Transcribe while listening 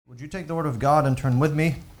Would you take the Word of God and turn with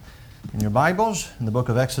me in your Bibles in the book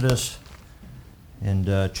of Exodus and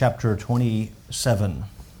chapter 27.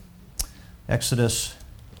 Exodus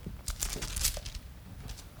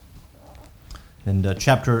and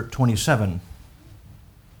chapter 27.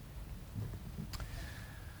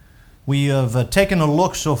 We have taken a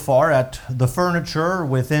look so far at the furniture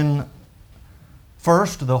within,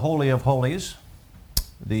 first, the Holy of Holies,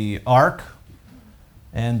 the Ark,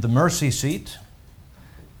 and the mercy seat.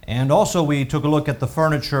 And also we took a look at the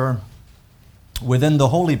furniture within the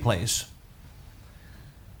holy place.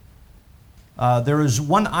 There is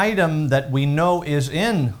one item that we know is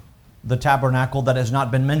in the tabernacle that has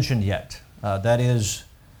not been mentioned yet. That is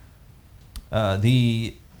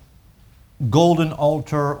the golden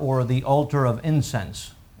altar or the altar of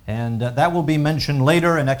incense. And that will be mentioned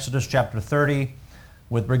later in Exodus chapter 30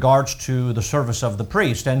 with regards to the service of the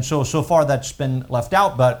priest. And so far that's been left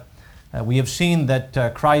out, but we have seen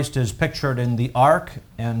that Christ is pictured in the ark,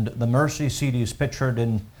 and the mercy seat is pictured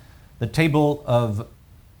in the table of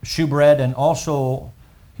shewbread, and also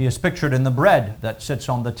he is pictured in the bread that sits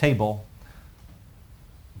on the table.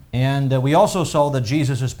 And we also saw that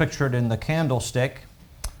Jesus is pictured in the candlestick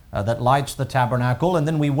that lights the tabernacle. And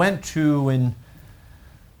then we went to, in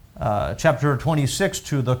chapter 26,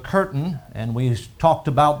 to the curtain, and we talked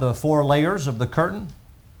about the 4 layers of the curtain.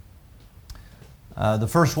 The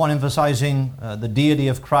first one emphasizing the deity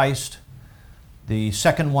of Christ, the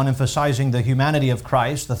second one emphasizing the humanity of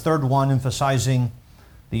Christ, the third one emphasizing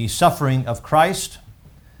the suffering of Christ,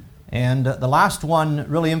 and the last one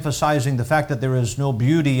really emphasizing the fact that there is no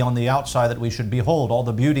beauty on the outside that we should behold. All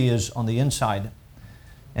the beauty is on the inside.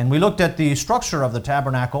 And we looked at the structure of the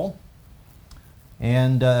tabernacle,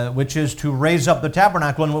 and which is to raise up the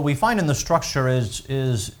tabernacle. And what we find in the structure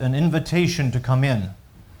is an invitation to come in.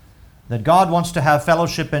 That God wants to have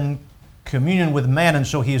fellowship and communion with man, and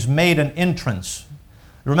so He has made an entrance.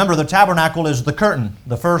 Remember, the tabernacle is the curtain.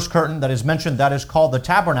 The first curtain that is mentioned, that is called the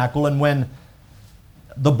tabernacle. And when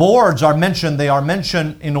the boards are mentioned, they are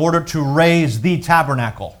mentioned in order to raise the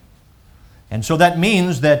tabernacle. And so that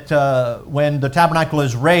means that when the tabernacle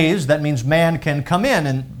is raised, that means man can come in.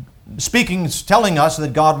 And speaking is telling us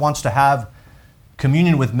that God wants to have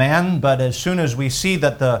communion with man, but as soon as we see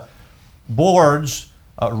that the boards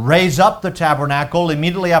raise up the tabernacle,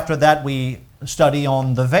 immediately after that we study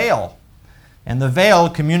on the veil. And the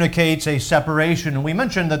veil communicates a separation. And we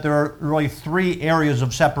mentioned that there are really 3 areas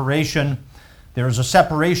of separation. There is a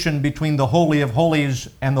separation between the Holy of Holies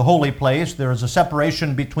and the holy place. There is a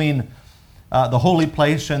separation between the holy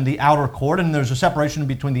place and the outer court. And there's a separation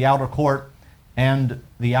between the outer court and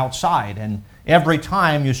the outside. And every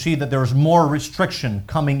time you see that there's more restriction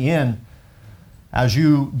coming in as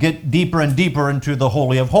you get deeper and deeper into the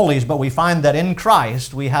Holy of Holies. But we find that in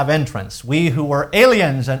Christ we have entrance. We who were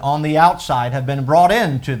aliens and on the outside have been brought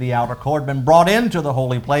into the outer court, been brought into the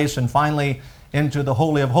holy place, and finally into the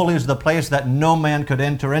Holy of Holies, the place that no man could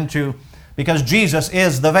enter into, because Jesus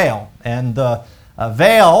is the veil. And the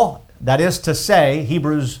veil, that is to say,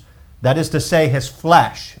 Hebrews, that is to say His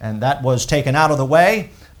flesh. And that was taken out of the way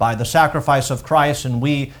by the sacrifice of Christ, and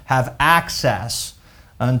we have access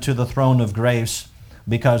unto the throne of grace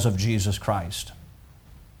because of Jesus Christ.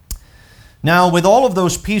 Now, with all of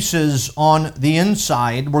those pieces on the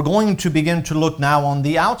inside, we're going to begin to look now on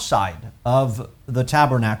the outside of the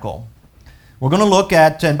tabernacle. We're going to look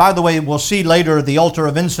at, and by the way, we'll see later, the altar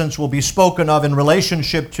of incense will be spoken of in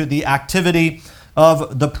relationship to the activity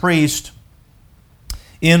of the priest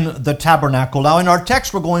in the tabernacle. Now, in our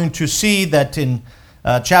text, we're going to see that in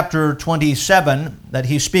chapter 27, that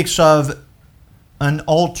he speaks of an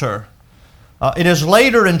altar. It is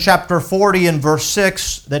later in chapter 40 and verse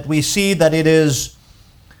 6 that we see that it is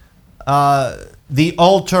the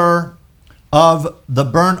altar of the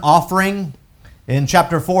burnt offering. In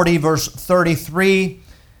chapter 40 verse 33,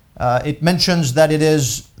 it mentions that it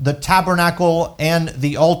is the tabernacle and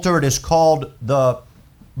the altar. It is called the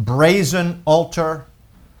Brasen altar.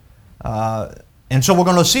 And so we're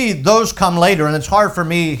going to see those come later, and it's hard for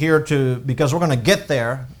me here because we're going to get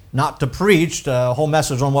there, not to preach a whole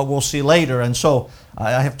message on what we'll see later, and so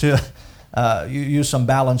I have to use some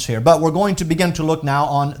balance here. But we're going to begin to look now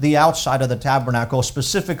on the outside of the tabernacle,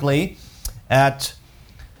 specifically at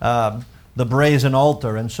the brazen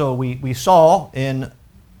altar. And so we saw in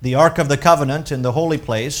the Ark of the Covenant, in the holy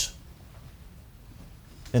place,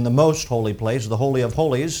 in the most holy place, the Holy of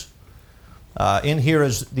Holies, in here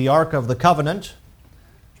is the Ark of the Covenant,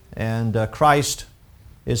 and Christ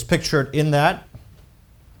is pictured in that.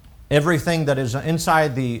 Everything that is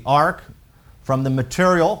inside the ark, from the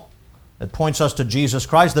material that points us to Jesus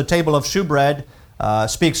Christ, the table of shewbread,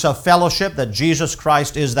 speaks of fellowship, that Jesus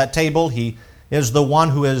Christ is that table. He is the one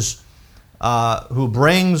who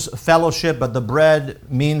brings fellowship, but the bread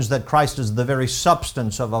means that Christ is the very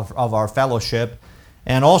substance of our fellowship.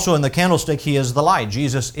 And also in the candlestick, He is the light.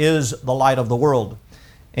 Jesus is the light of the world.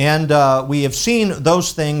 And we have seen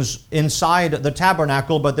those things inside the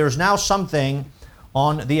tabernacle, but there's now something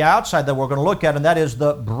on the outside that we're going to look at, and that is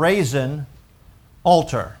the brazen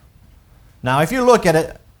altar. Now, if you look at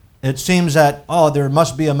it, it seems that, there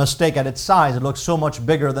must be a mistake at its size. It looks so much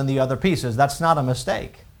bigger than the other pieces. That's not a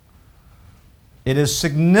mistake. It is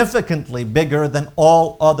significantly bigger than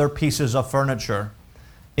all other pieces of furniture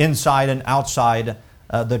inside and outside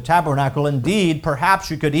the tabernacle. Indeed, perhaps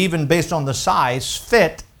you could even, based on the size,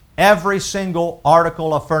 fit every single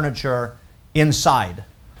article of furniture inside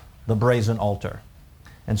the brazen altar.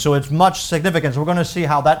 And so it's much significance. We're going to see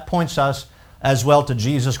how that points us as well to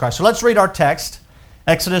Jesus Christ. So let's read our text,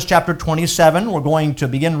 Exodus chapter 27. We're going to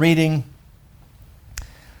begin reading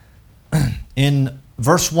in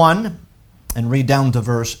verse 1 and read down to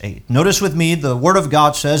verse 8. Notice with me, the Word of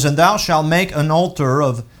God says, "And thou shalt make an altar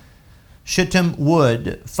of shittim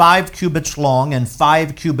wood, 5 cubits long and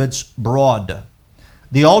 5 cubits broad.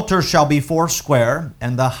 The altar shall be 4 square,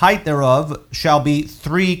 and the height thereof shall be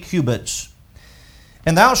 3 cubits.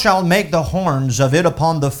 And thou shalt make the horns of it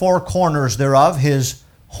upon the 4 corners thereof. His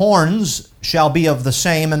horns shall be of the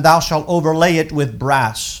same, and thou shalt overlay it with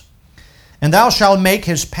brass. And thou shalt make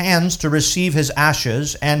his pans to receive his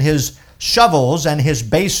ashes, and his shovels, and his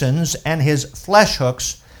basins, and his flesh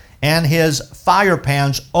hooks, and his fire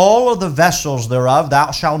pans. All of the vessels thereof thou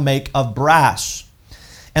shalt make of brass.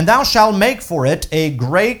 And thou shalt make for it a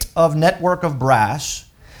grate of network of brass,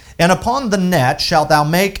 and upon the net shalt thou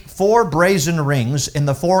make 4 brazen rings in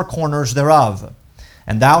the 4 corners thereof.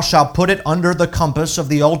 And thou shalt put it under the compass of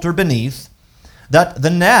the altar beneath, that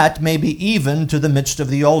the net may be even to the midst of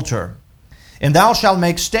the altar. And thou shalt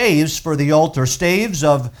make staves for the altar, staves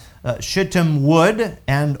of shittim wood,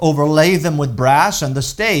 and overlay them with brass. And the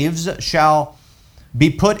staves shall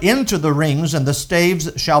be put into the rings, and the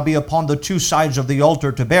staves shall be upon the 2 sides of the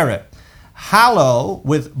altar to bear it. Hollow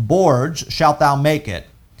with boards shalt thou make it.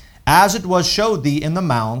 As it was showed thee in the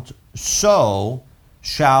mount, so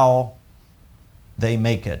shall they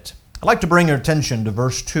make it." I'd like to bring your attention to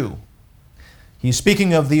verse 2. He's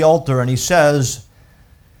speaking of the altar, and he says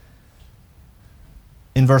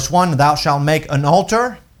in verse 1, "Thou shalt make an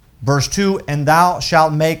altar." Verse 2, "And thou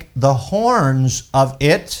shalt make the horns of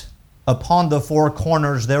it upon the 4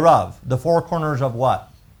 corners thereof." The 4 corners of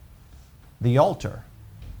what? The altar.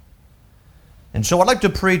 And so I'd like to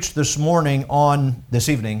preach this evening,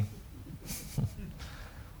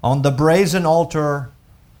 on the brazen altar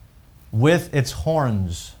with its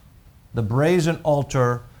horns. The brazen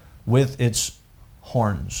altar with its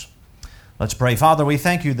horns. Let's pray. Father, we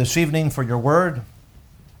thank you this evening for your word,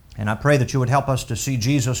 and I pray that you would help us to see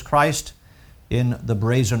Jesus Christ in the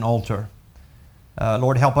brazen altar.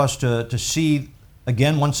 Lord, help us to see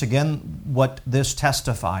once again, what this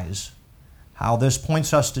testifies, how this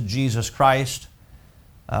points us to Jesus Christ,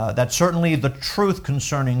 that certainly the truth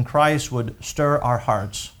concerning Christ would stir our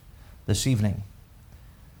hearts this evening.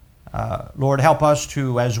 Lord, help us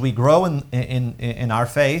to, as we grow in our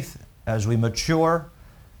faith, as we mature,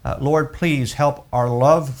 Lord, please help our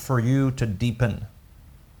love for you to deepen.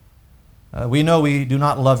 We know we do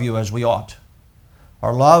not love you as we ought.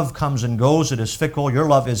 Our love comes and goes. It is fickle. Your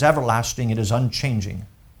love is everlasting. It is unchanging.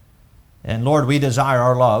 And Lord, we desire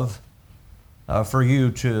our love for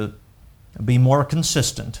you to be more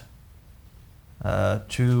consistent,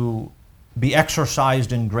 to be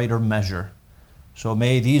exercised in greater measure. So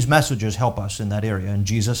may these messages help us in that area. In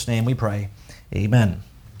Jesus' name we pray. Amen.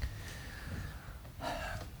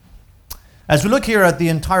 As we look here at the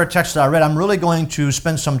entire text that I read, I'm really going to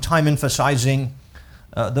spend some time emphasizing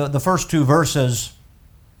the first 2 verses.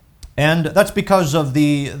 And that's because of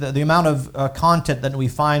the amount of content that we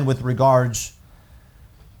find with regards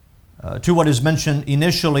to what is mentioned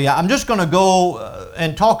initially. I'm just going to go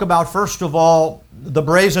and talk about, first of all, the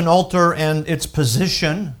brazen altar and its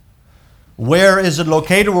position. Where is it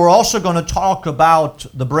located? We're also going to talk about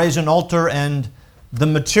the brazen altar and the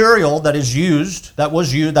material that is used, that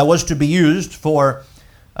was to be used for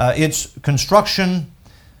its construction.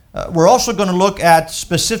 We're also going to look at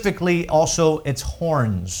specifically also its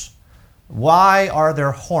horns. Why are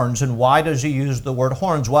there horns, and why does he use the word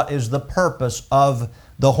horns? What is the purpose of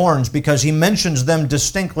the horns? Because he mentions them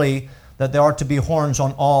distinctly, that there are to be horns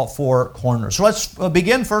on all 4 corners. So let's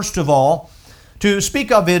begin first of all to speak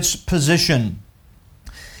of its position.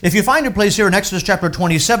 If you find your place here in Exodus chapter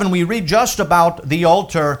 27, we read just about the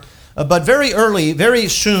altar But very early, very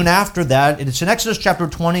soon after that, it's in Exodus chapter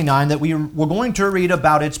 29 that we're going to read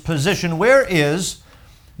about its position. Where is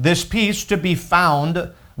this piece to be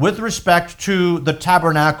found with respect to the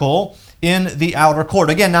tabernacle in the outer court?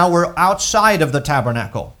 Again, now we're outside of the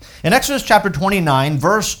tabernacle. In Exodus chapter 29,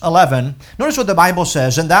 verse 11, notice what the Bible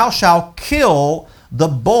says, "And thou shalt kill the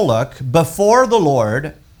bullock before the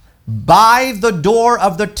Lord by the door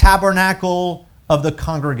of the tabernacle of the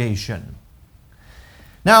congregation."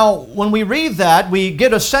 Now, when we read that, we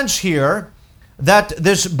get a sense here that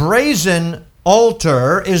this brazen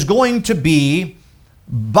altar is going to be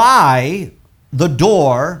by the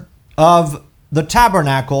door of the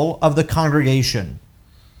tabernacle of the congregation.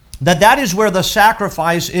 That is where the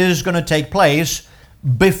sacrifice is going to take place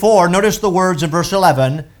before, notice the words in verse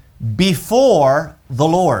 11, before the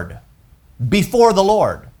Lord. Before the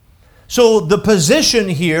Lord. So the position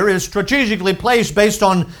here is strategically placed based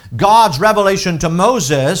on God's revelation to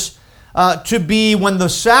Moses to be when the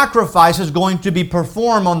sacrifice is going to be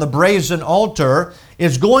performed on the brazen altar,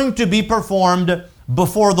 is going to be performed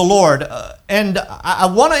before the Lord. And I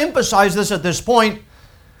want to emphasize this at this point,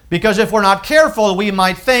 because if we're not careful, we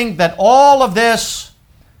might think that all of this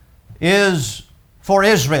is for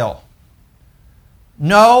Israel.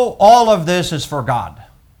 No, all of this is for God.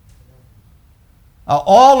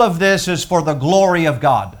 All of this is for the glory of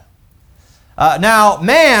God. Now,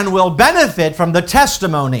 man will benefit from the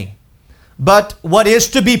testimony, but what is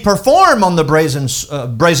to be performed on the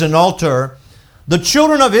brazen altar, the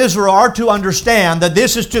children of Israel are to understand that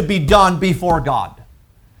this is to be done before God.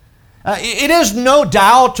 It is no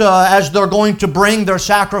doubt, as they're going to bring their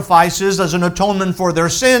sacrifices as an atonement for their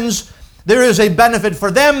sins, there is a benefit for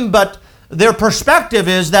them, but their perspective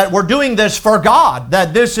is that we're doing this for God,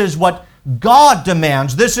 that this is what God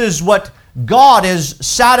demands. This is what God is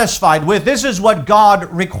satisfied with. This is what God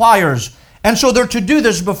requires. And so they're to do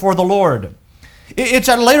this before the Lord. It's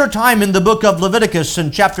at a later time in the book of Leviticus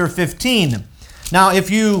in chapter 15. Now,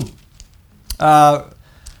 if you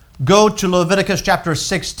go to Leviticus chapter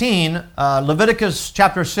 16, Leviticus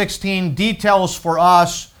chapter 16 details for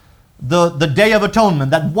us the Day of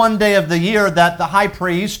Atonement, that one day of the year that the high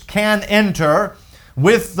priest can enter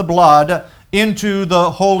with the blood into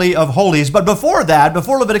the Holy of Holies. But before that,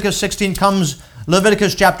 before Leviticus 16 comes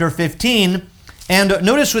Leviticus chapter 15. And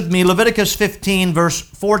notice with me Leviticus 15 verse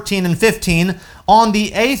 14 and 15. "On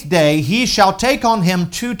the 8th day he shall take on him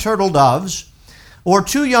 2 turtle doves or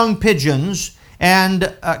 2 young pigeons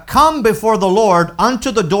and come before the Lord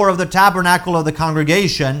unto the door of the tabernacle of the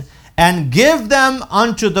congregation and give them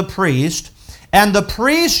unto the priest. And the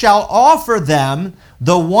priest shall offer them,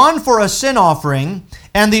 the one for a sin offering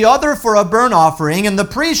and the other for a burnt offering, and the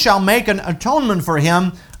priest shall make an atonement for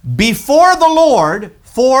him before the Lord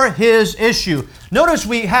for his issue." Notice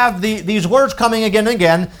we have these words coming again and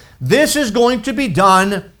again. This is going to be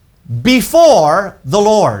done before the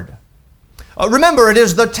Lord. Remember, it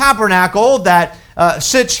is the tabernacle that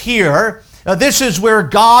sits here. This is where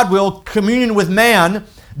God will commune with man.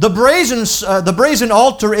 The brazen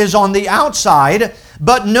altar is on the outside,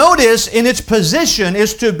 but notice in its position it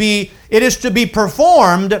is to be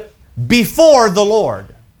performed before the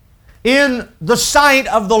Lord, in the sight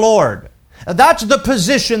of the Lord. That's the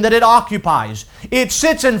position that it occupies. It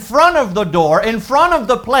sits in front of the door, in front of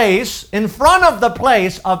the place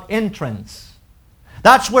of entrance.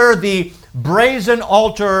 That's where the brazen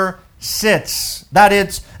altar sits. That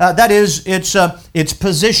is its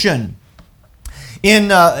position.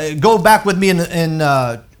 Go back with me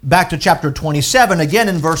back to chapter 27, again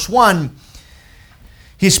in verse 1.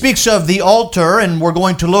 He speaks of the altar, and we're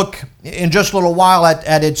going to look in just a little while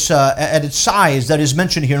at its size that is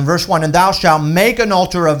mentioned here in verse 1. "And thou shalt make an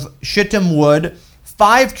altar of shittim wood,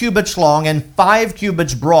 5 cubits long and 5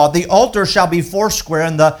 cubits broad. The altar shall be 4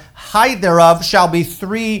 and the height thereof shall be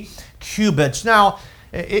 3 cubits. Now,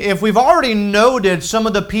 if we've already noted some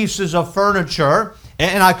of the pieces of furniture,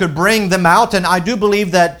 and I could bring them out, and I do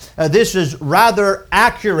believe that this is rather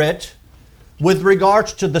accurate with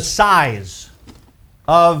regards to the size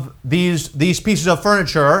of these pieces of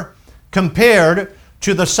furniture compared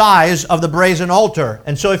to the size of the brazen altar.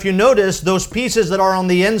 And so if you notice, those pieces that are on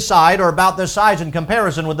the inside are about this size in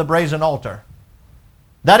comparison with the brazen altar.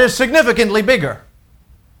 That is significantly bigger.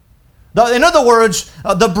 In other words,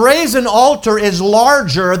 the brazen altar is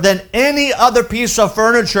larger than any other piece of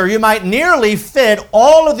furniture. You might nearly fit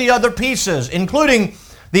all of the other pieces, including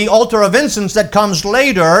the altar of incense that comes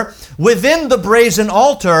later, within the brazen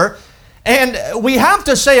altar. And we have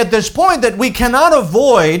to say at this point that we cannot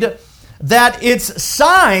avoid that its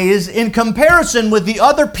size in comparison with the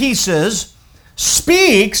other pieces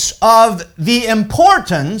speaks of the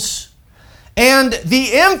importance And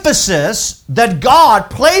the emphasis that God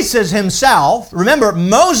places himself, remember,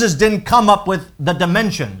 Moses didn't come up with the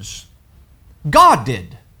dimensions. God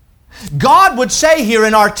did. God would say here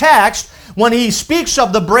in our text, when he speaks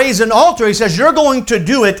of the brazen altar, he says, you're going to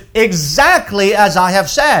do it exactly as I have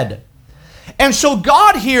said. And so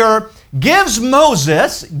God here gives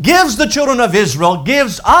Moses, gives the children of Israel,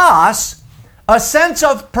 gives us a sense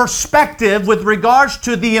of perspective with regards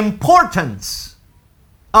to the importance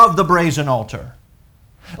of the brazen altar.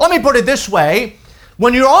 Let me put it this way.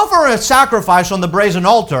 When you offer a sacrifice on the brazen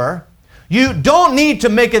altar, you don't need to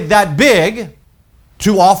make it that big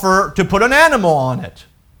to put an animal on it.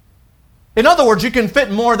 In other words, you can fit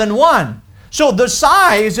more than one. So the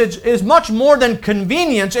size is much more than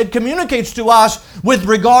convenience. It communicates to us with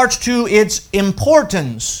regards to its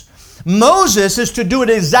importance. Moses is to do it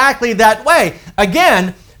exactly that way.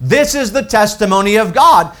 Again, this is the testimony of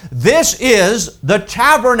God. This is the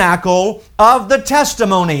tabernacle of the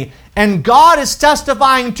testimony. And God is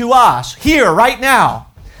testifying to us here, right now,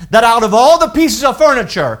 that out of all the pieces of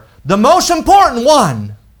furniture, the most important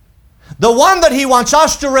one, the one that he wants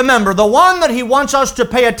us to remember, the one that he wants us to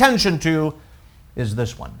pay attention to, is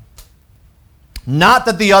this one. Not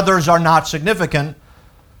that the others are not significant,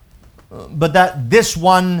 but that this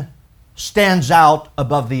one stands out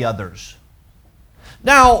above the others.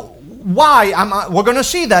 Now, why? We're going to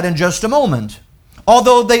see that in just a moment.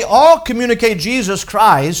 Although they all communicate Jesus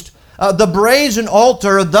Christ, the brazen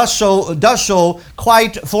altar does so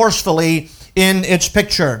quite forcefully in its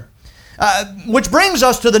picture. Which brings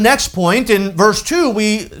us to the next point. In verse 2,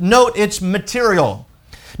 we note its material.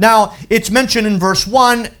 Now, it's mentioned in verse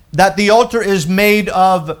 1 that the altar is made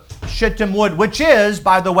of shittim wood, which is,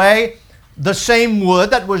 by the way, the same wood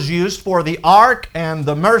that was used for the ark and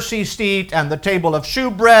the mercy seat and the table of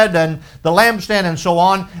shewbread and the lampstand and so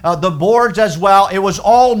on. The boards as well. It was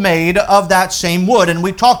all made of that same wood. And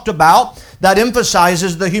we talked about that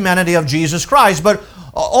emphasizes the humanity of Jesus Christ. But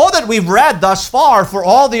all that we've read thus far for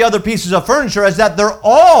all the other pieces of furniture is that they're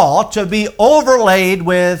all to be overlaid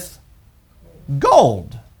with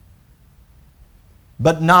gold,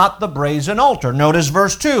 but not the brazen altar. Notice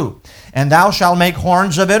verse 2. And thou shalt make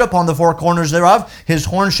horns of it upon the four corners thereof. His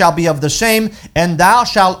horns shall be of the same. And thou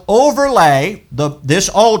shalt overlay this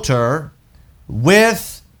altar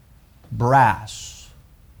with brass.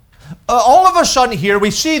 All of a sudden here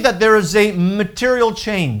we see that there is a material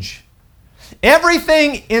change.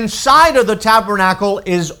 Everything inside of the tabernacle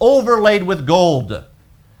is overlaid with gold.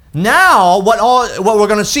 Now, what we're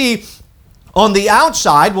going to see on the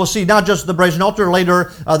outside, we'll see not just the brazen altar,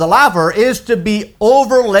 later the laver, is to be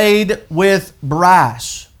overlaid with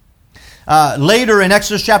brass. Later in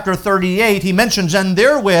Exodus chapter 38, he mentions, and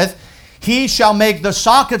therewith he shall make the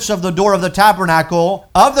sockets of the door of the tabernacle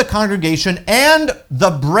of the congregation and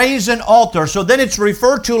the brazen altar. So then it's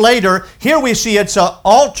referred to later. Here we see it's an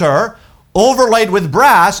altar overlaid with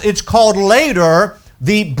brass. It's called later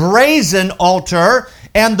the brazen altar,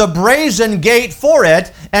 and the brazen gate for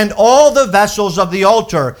it, and all the vessels of the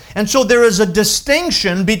altar. And so there is a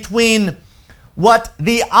distinction between what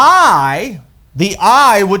the eye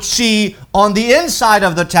would see on the inside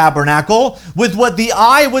of the tabernacle with what the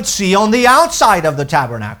eye would see on the outside of the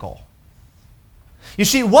tabernacle. You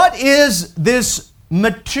see, what is this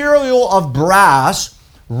material of brass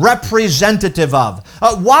representative of?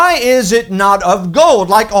 Why is it not of gold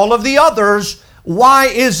like all of the others? Why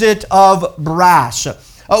is it of brass?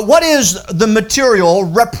 What is the material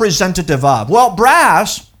representative of? Well,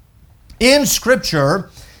 brass in Scripture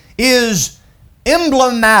is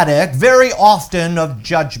emblematic very often of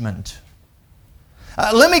judgment.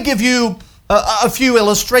 Let me give you a few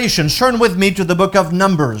illustrations. Turn with me to the book of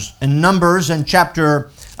Numbers, in chapter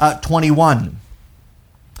 21.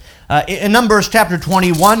 In Numbers chapter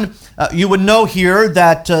 21, you would know here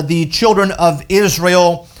that the children of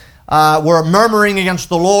Israel were murmuring against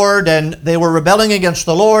the Lord, and they were rebelling against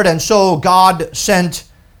the Lord, and so God sent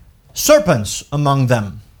serpents among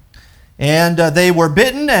them. And they were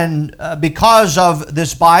bitten, and because of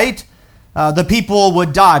this bite, the people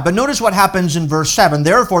would die. But notice what happens in verse 7.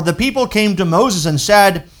 Therefore the people came to Moses and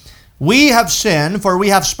said, We have sinned, for we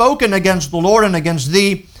have spoken against the Lord and against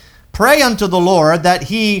thee. Pray unto the Lord that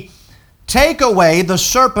he take away the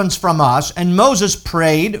serpents from us. And Moses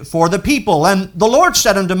prayed for the people. And the Lord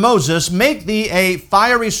said unto Moses, Make thee a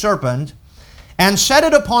fiery serpent, and set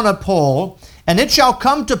it upon a pole, and it shall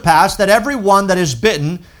come to pass that every one that is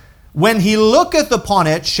bitten, when he looketh upon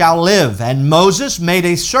it, shall live. And Moses made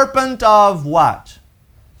a serpent of what?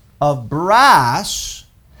 Of brass,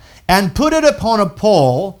 and put it upon a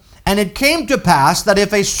pole. And it came to pass that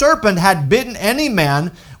if a serpent had bitten any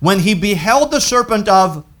man, when he beheld the serpent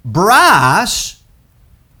of brass,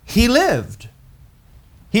 he lived.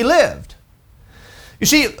 He lived. You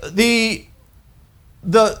see, the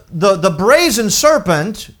brazen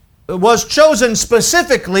serpent was chosen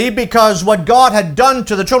specifically because what God had done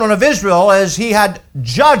to the children of Israel is he had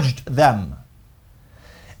judged them.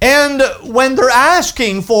 And when they're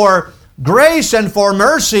asking for grace and for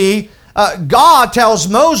mercy, God tells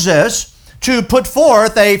Moses to put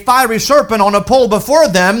forth a fiery serpent on a pole before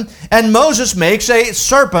them, and Moses makes a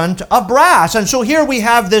serpent of brass. And so here we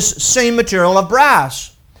have this same material of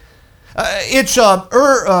brass. It's a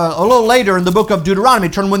little later in the book of Deuteronomy.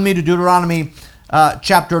 Turn with me to Deuteronomy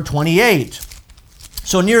chapter 28.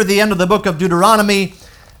 So near the end of the book of Deuteronomy,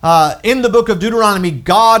 in the book of Deuteronomy,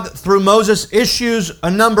 God, through Moses, issues a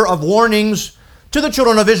number of warnings to the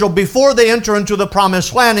children of Israel before they enter into the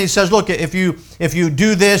promised land. He says, look, if you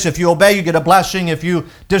do this, if you obey, you get a blessing. If you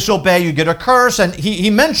disobey, you get a curse. And he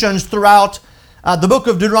mentions throughout the book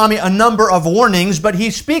of Deuteronomy a number of warnings, but he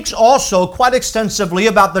speaks also quite extensively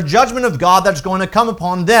about the judgment of God that's going to come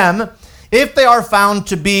upon them if they are found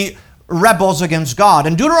to be rebels against God.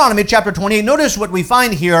 In Deuteronomy chapter 28, notice what we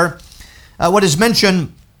find here, what is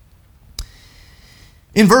mentioned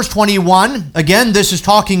in verse 21. Again, this is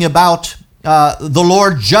talking about the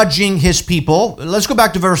Lord judging his people. Let's go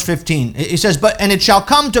back to verse 15. It says, And it shall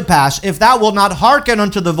come to pass, if thou wilt not hearken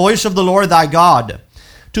unto the voice of the Lord thy God,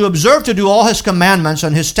 to observe to do all his commandments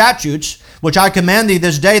and his statutes, which I command thee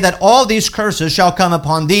this day, that all these curses shall come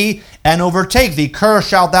upon thee and overtake thee. Cursed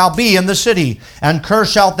shalt thou be in the city, and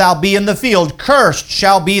cursed shalt thou be in the field. Cursed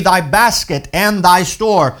shall be thy basket and thy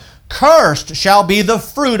store. Cursed shall be the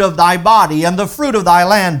fruit of thy body, and the fruit of thy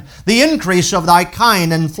land, the increase of thy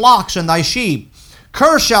kine, and flocks, and thy sheep.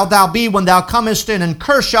 Cursed shalt thou be when thou comest in, and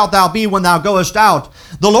cursed shalt thou be when thou goest out.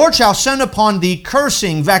 The Lord shall send upon thee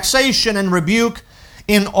cursing, vexation, and rebuke,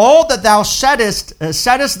 in all that thou settest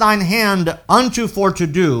thine hand unto for to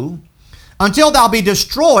do, until thou be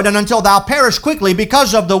destroyed, and until thou perish quickly,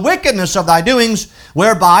 because of the wickedness of thy doings,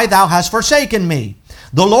 whereby thou hast forsaken me.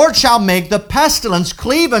 The Lord shall make the pestilence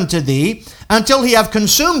cleave unto thee, until he have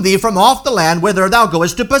consumed thee from off the land whither thou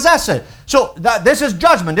goest to possess it. So this is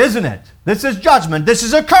judgment, isn't it? This is judgment. This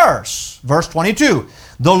is a curse. Verse 22.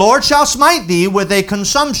 The Lord shall smite thee with a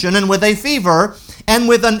consumption, and with a fever, and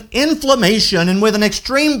with an inflammation, and with an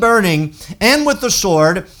extreme burning, and with the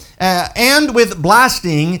sword, and with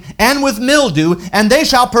blasting, and with mildew, and they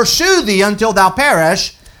shall pursue thee until thou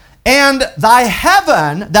perish. And thy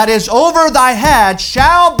heaven that is over thy head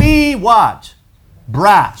shall be what?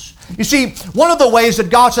 Brass. You see, one of the ways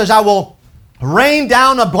that God says, I will rain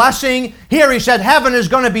down a blessing, here he said heaven is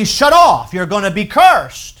going to be shut off. You're going to be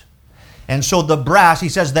cursed. And so the brass, he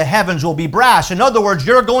says the heavens will be brass. In other words,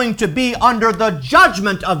 you're going to be under the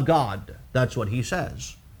judgment of God. That's what he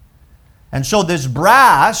says. And so this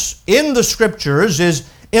brass in the scriptures is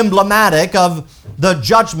emblematic of the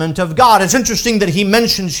judgment of God. It's interesting that he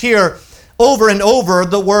mentions here over and over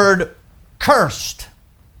the word cursed.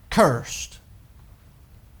 Cursed.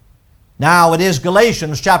 Now it is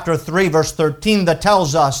Galatians chapter 3 verse 13 that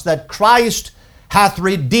tells us that Christ hath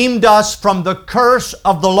redeemed us from the curse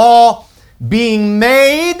of the law, being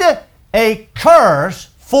made a curse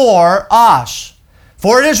for us.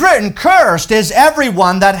 For it is written, cursed is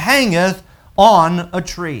everyone that hangeth on a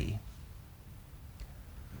tree.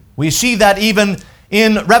 We see that even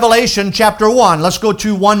in Revelation chapter 1. Let's go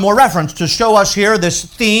to one more reference to show us here this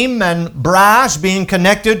theme and brass being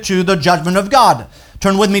connected to the judgment of God.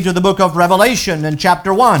 Turn with me to the book of Revelation in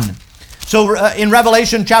chapter 1. So in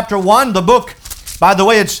Revelation chapter 1, the book, by the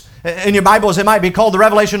way, it's in your Bibles, it might be called the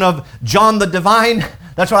Revelation of John the Divine.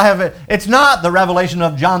 That's what I have. It's not the revelation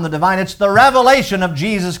of John the Divine. It's the revelation of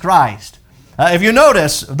Jesus Christ. If you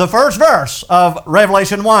notice the first verse of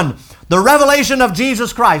Revelation 1, the revelation of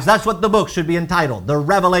Jesus Christ. That's what the book should be entitled. The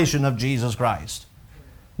revelation of Jesus Christ.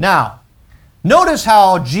 Now, notice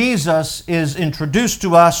how Jesus is introduced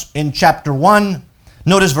to us in chapter 1.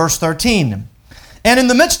 Notice verse 13. And in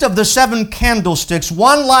the midst of the 7 candlesticks,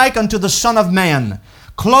 one like unto the Son of Man,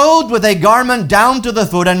 clothed with a garment down to the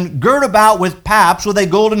foot, and girt about with paps with a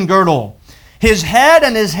golden girdle. His head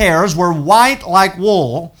and his hairs were white like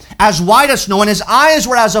wool, as white as snow, and his eyes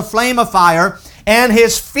were as a flame of fire, and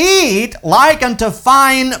his feet like unto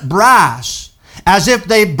fine brass, as if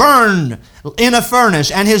they burned in a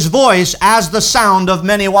furnace, and his voice as the sound of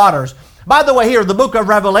many waters. By the way, here, the book of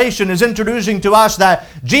Revelation is introducing to us that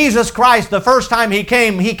Jesus Christ, the first time he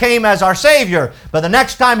came as our Savior. But the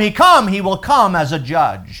next time he will come as a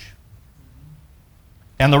judge.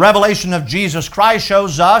 And the revelation of Jesus Christ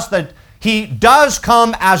shows us that He does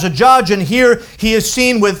come as a judge, and here he is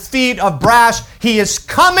seen with feet of brass. He is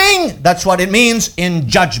coming, that's what it means, in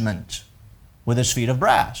judgment with his feet of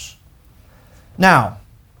brass. Now,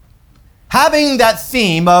 having that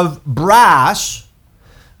theme of brass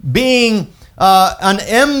being an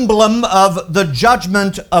emblem of the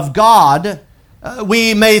judgment of God,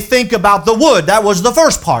 we may think about the wood. That was the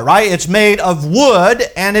first part, right? It's made of wood,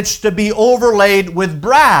 and it's to be overlaid with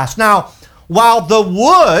brass. Now, while the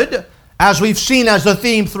wood, as we've seen as the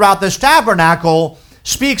theme throughout this tabernacle,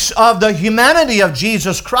 speaks of the humanity of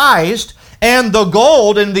Jesus Christ, and the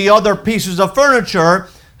gold in the other pieces of furniture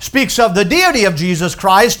speaks of the deity of Jesus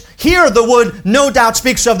Christ, here the wood no doubt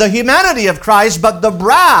speaks of the humanity of Christ, but the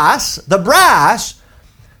brass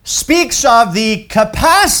speaks of the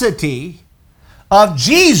capacity of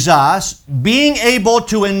Jesus being able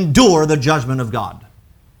to endure the judgment of God.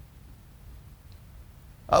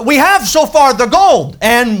 We have so far the gold,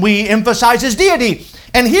 and we emphasize his deity.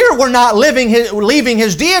 And here we're not leaving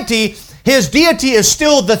his deity. His deity is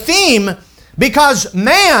still the theme, because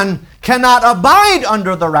man cannot abide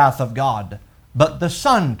under the wrath of God, but the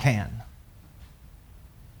Son can.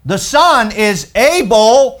 The Son is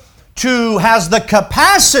able to, has the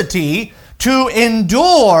capacity to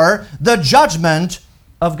endure the judgment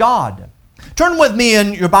of God. Turn with me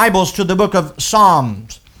in your Bibles to the book of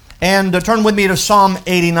Psalms, and turn with me to Psalm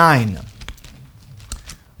 89.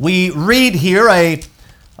 We read here a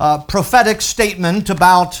prophetic statement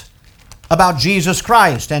about Jesus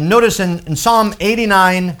Christ. And notice in Psalm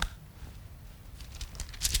 89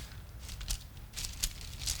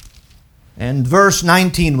 and verse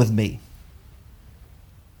 19 with me.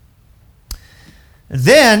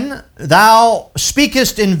 Then thou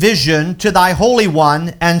speakest in vision to thy Holy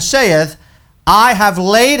One, and saith, I have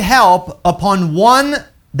laid help upon one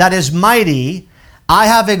that is mighty. I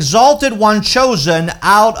have exalted one chosen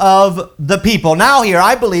out of the people. Now here,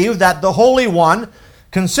 I believe that the Holy One,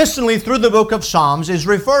 consistently through the book of Psalms, is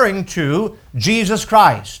referring to Jesus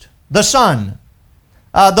Christ, the Son.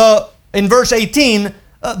 In verse 18,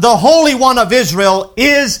 the Holy One of Israel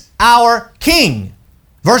is our King.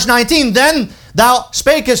 Verse 19, then thou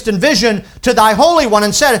spakest in vision to thy Holy One,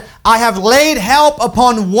 and said, I have laid help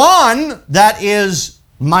upon one that is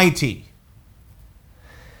mighty.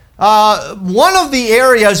 One of the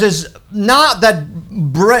areas is not that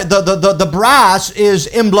the brass is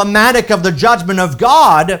emblematic of the judgment of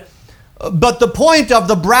God, but the point of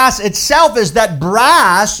the brass itself is that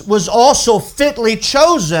brass was also fitly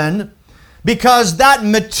chosen because that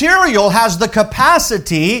material has the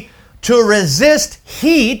capacity to resist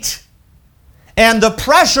heat and the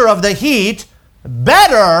pressure of the heat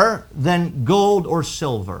better than gold or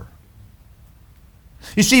silver.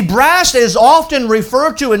 You see, brass is often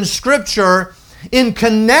referred to in Scripture in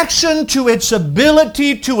connection to its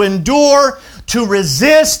ability to endure, to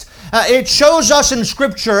resist. It shows us in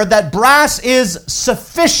Scripture that brass is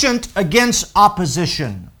sufficient against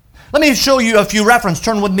opposition. Let me show you a few references.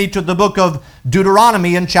 Turn with me to the book of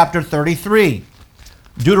Deuteronomy in chapter 33.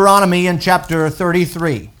 Deuteronomy in chapter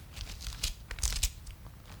 33.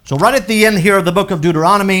 So right at the end here of the book of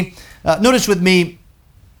Deuteronomy, notice with me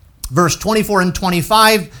verse 24 and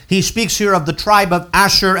 25. He speaks here of the tribe of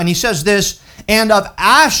Asher, and he says this, and of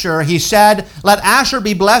Asher he said, let Asher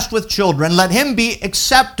be blessed with children, let him be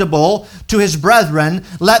acceptable to his brethren,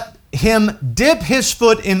 let him dip his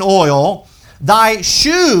foot in oil, thy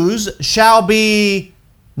shoes shall be,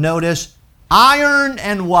 notice, iron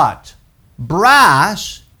and what?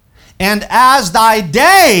 Brass, and as thy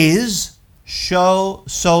days, so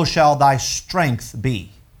shall thy strength be.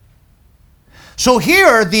 So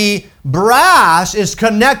here the brass is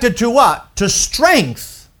connected to what? To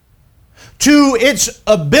strength, to its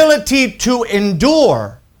ability to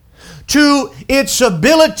endure, to its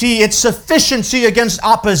ability, its sufficiency against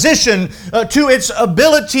opposition, to its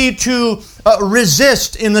ability to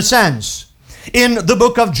resist in the sense. In the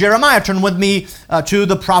book of Jeremiah, turn with me to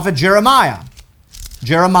the prophet Jeremiah.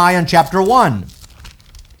 Jeremiah in chapter 1.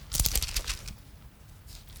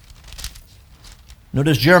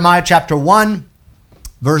 Notice Jeremiah chapter 1,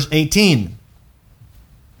 verse 18.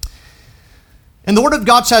 And the word of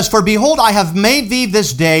God says, for behold, I have made thee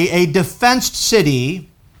this day a defenced city,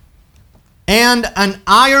 and an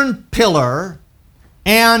iron pillar,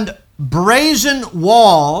 and brazen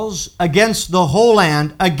walls against the whole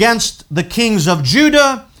land, against the kings of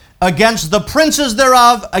Judah, against the princes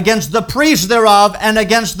thereof, against the priests thereof, and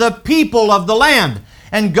against the people of the land.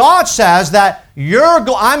 And God says that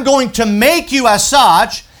I'm going to make you as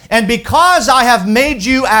such, and because I have made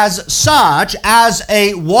you as such, as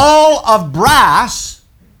a wall of brass,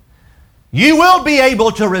 you will be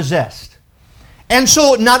able to resist. And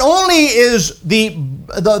so not only is the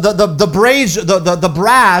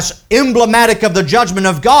brass emblematic of the judgment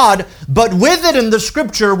of God, but with it in the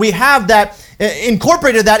Scripture we have that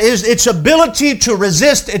incorporated, that is its ability to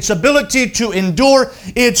resist, its ability to endure,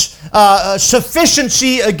 its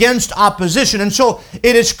sufficiency against opposition. And so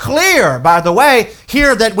it is clear, by the way,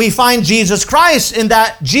 here that we find Jesus Christ, in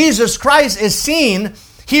that Jesus Christ is seen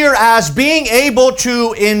here as being able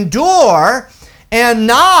to endure, and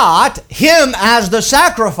not Him as the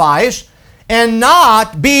sacrifice, and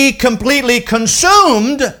not be completely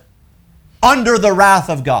consumed under the wrath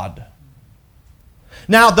of God.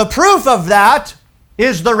 Now, the proof of that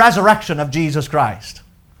is the resurrection of Jesus Christ.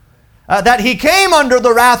 That He came under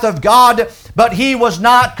the wrath of God, but He was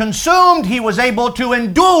not consumed. He was able to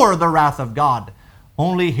endure the wrath of God.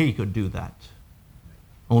 Only He could do that.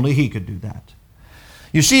 Only He could do that.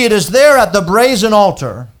 You see, it is there at the brazen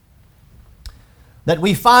altar that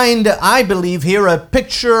we find, I believe here, a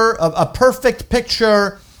perfect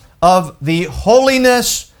picture of the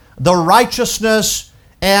holiness, the righteousness,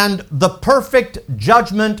 and the perfect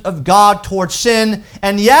judgment of God towards sin.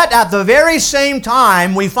 And yet, at the very same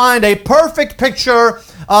time, we find a perfect picture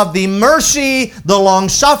of the mercy, the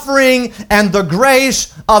long-suffering, and the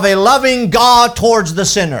grace of a loving God towards the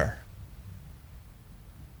sinner.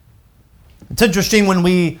 It's interesting when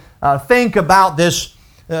we think about this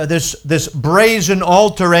brazen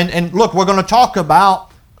altar, and look, we're going to talk about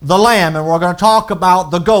the lamb, and we're going to talk about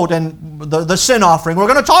the goat and the sin offering. We're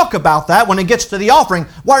going to talk about that when it gets to the offering.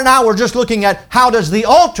 Right now we're just looking at how does the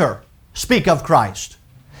altar speak of Christ.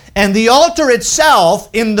 And the altar itself,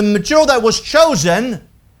 in the material that was chosen,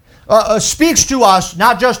 speaks to us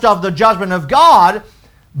not just of the judgment of God,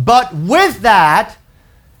 but with that,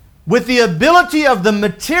 with the ability of the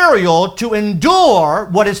material to endure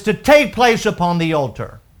what is to take place upon the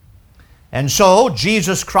altar. And so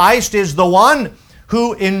Jesus Christ is the one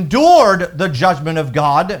who endured the judgment of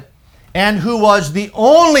God, and who was the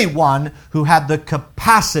only one who had the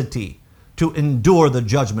capacity to endure the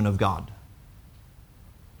judgment of God.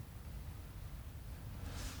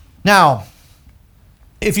 Now,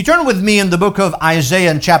 if you turn with me in the book of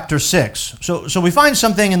Isaiah in chapter 6, so we find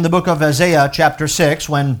something in the book of Isaiah chapter 6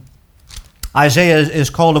 when Isaiah is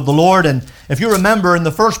called of the Lord. And if you remember, in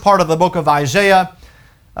the first part of the book of Isaiah,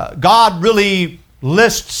 God really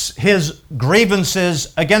lists His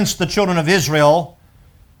grievances against the children of Israel.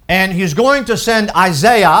 And He's going to send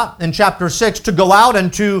Isaiah in chapter 6 to go out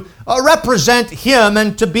and to represent Him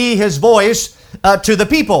and to be His voice to the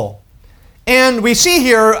people. And we see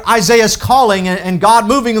here Isaiah's calling and God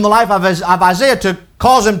moving in the life of Isaiah to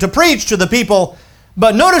cause him to preach to the people.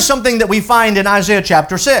 But notice something that we find in Isaiah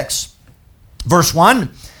chapter 6. Verse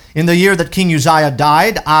 1, in the year that King Uzziah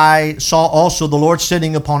died, I saw also the Lord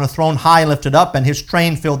sitting upon a throne high and lifted up, and His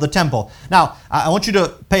train filled the temple. Now, I want you to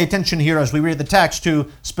pay attention here as we read the text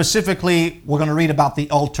to specifically, we're going to read about the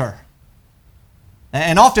altar.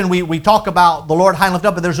 And often we talk about the Lord high and lifted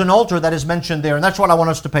up, but there's an altar that is mentioned there, and that's what I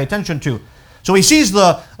want us to pay attention to. So he sees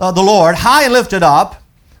the Lord high and lifted up.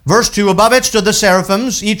 Verse 2, above it stood the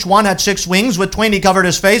seraphims. Each one had 6 wings. With 20 he covered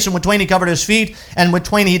his face, and with 20 he covered his feet, and with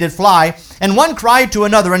 20 he did fly. And one cried to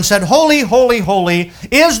another and said, Holy, holy, holy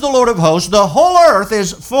is the Lord of hosts. The whole earth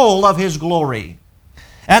is full of His glory.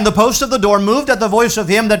 And the post of the door moved at the voice of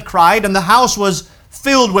him that cried, and the house was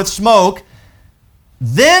filled with smoke.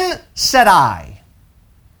 Then said I,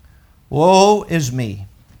 Woe is me.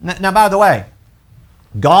 Now, by the way,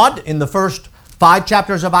 God, in the first 5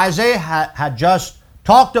 chapters of Isaiah, had just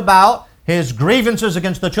talked about His grievances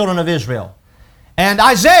against the children of Israel. And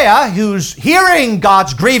Isaiah, who's hearing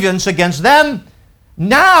God's grievance against them,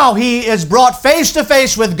 now he is brought face to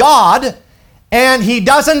face with God, and he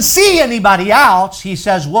doesn't see anybody else. He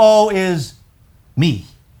says, Woe is me.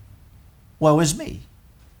 Woe is me.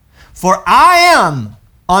 For I am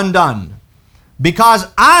undone, because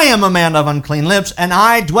I am a man of unclean lips, and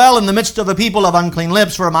I dwell in the midst of a people of unclean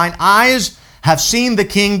lips, for mine eyes have seen the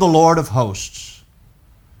King, the Lord of hosts.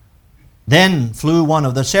 Then flew one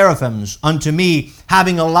of the seraphims unto me,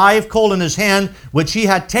 having a live coal in his hand, which he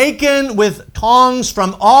had taken with tongs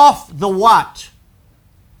from off the what?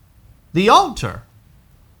 The altar.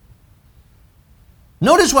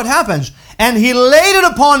 Notice what happens. And he laid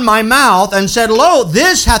it upon my mouth and said, Lo,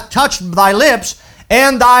 this hath touched thy lips,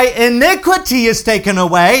 and thy iniquity is taken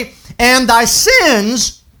away, and thy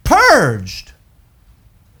sins purged.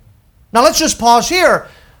 Now let's just pause here.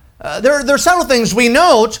 There are several things we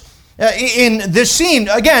note in this scene.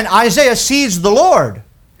 Again, Isaiah sees the Lord.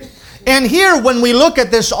 And here, when we look at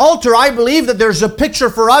this altar, I believe that there's a picture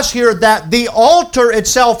for us here that the altar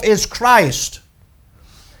itself is Christ.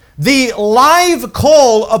 The live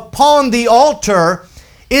coal upon the altar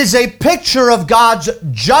is a picture of God's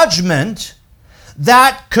judgment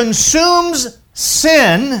that consumes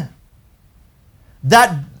sin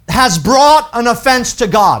that has brought an offense to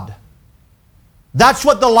God. That's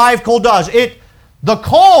what the live coal does. The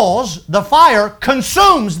coals, the fire,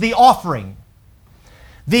 consumes the offering.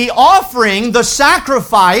 The offering, the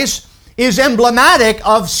sacrifice, is emblematic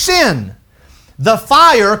of sin. The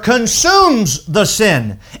fire consumes the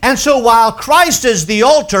sin. And so while Christ is the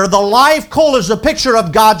altar, the live coal is a picture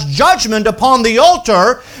of God's judgment upon the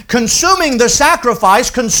altar, consuming the sacrifice,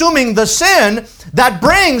 consuming the sin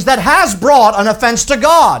that has brought an offense to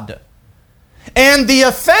God. And the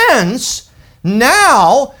offense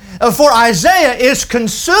now for Isaiah is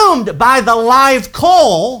consumed by the live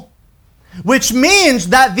coal, which means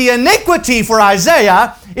that the iniquity for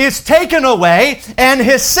Isaiah is taken away and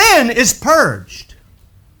his sin is purged.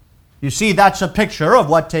 You see, that's a picture of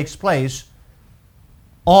what takes place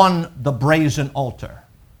on the brazen altar.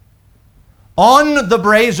 On the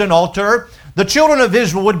brazen altar, the children of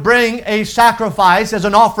Israel would bring a sacrifice as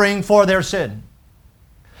an offering for their sin.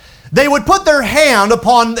 They would put their hand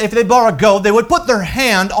upon, if they bore a goat, they would put their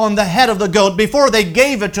hand on the head of the goat before they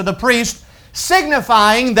gave it to the priest,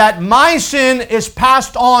 signifying that my sin is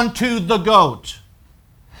passed on to the goat.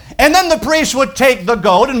 And then the priest would take the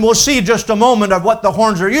goat, and we'll see just a moment of what the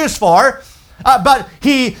horns are used for, but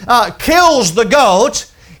he kills the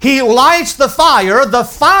goat, he lights the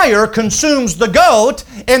fire consumes the goat,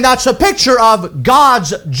 and that's a picture of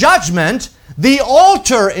God's judgment. The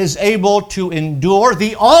altar is able to endure.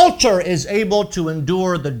 The altar is able to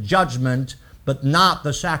endure the judgment, but not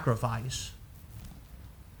the sacrifice.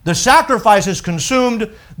 The sacrifice is consumed,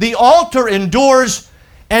 the altar endures,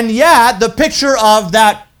 and yet the picture of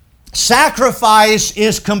that sacrifice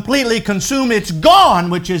is completely consumed. It's gone,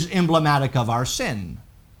 which is emblematic of our sin.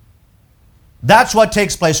 That's what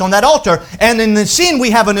takes place on that altar. And in the scene, we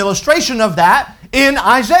have an illustration of that in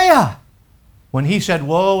Isaiah, when he said,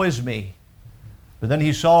 "Woe is me." But then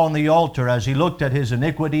he saw on the altar, as he looked at his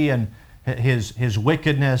iniquity and his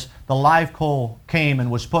wickedness, the live coal came and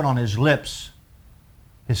was put on his lips.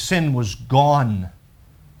 His sin was gone.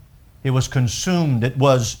 It was consumed. It's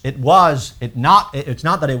not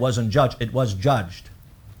that it wasn't judged. It was judged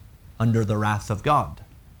under the wrath of God.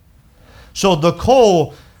 So the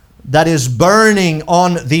coal that is burning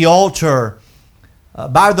on the altar,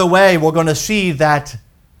 by the way, we're going to see that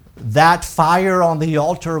fire on the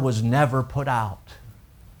altar was never put out.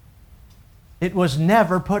 It was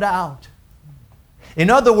never put out. In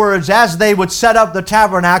other words, as they would set up the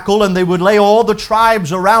tabernacle and they would lay all the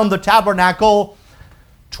tribes around the tabernacle,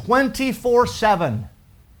 24/7,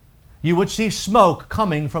 you would see smoke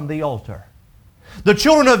coming from the altar. The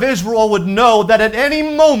children of Israel would know that at any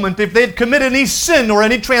moment, if they'd committed any sin or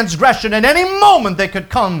any transgression, at any moment they could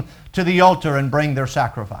come to the altar and bring their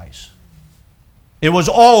sacrifice. It was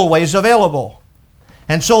always available.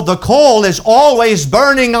 And so the coal is always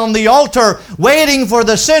burning on the altar, waiting for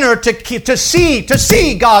the sinner to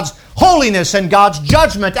see God's holiness and God's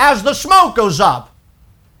judgment as the smoke goes up.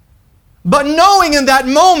 But knowing in that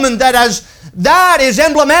moment that as that is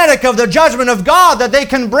emblematic of the judgment of God, that they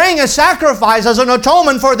can bring a sacrifice as an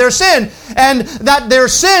atonement for their sin, and that their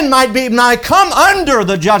sin might come under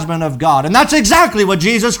the judgment of God. And that's exactly what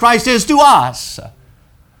Jesus Christ is to us.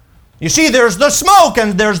 You see, there's the smoke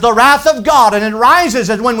and there's the wrath of God, and it rises,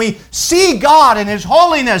 and when we see God in His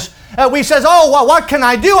holiness, we say, "Oh, well, what can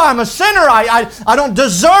I do? I'm a sinner. I don't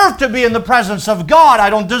deserve to be in the presence of God. I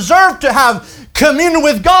don't deserve to have communion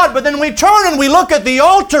with God." But then we turn and we look at the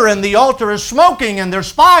altar, and the altar is smoking, and there's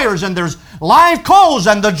fires, and there's live coals,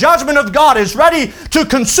 and the judgment of God is ready to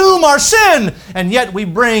consume our sin. And yet we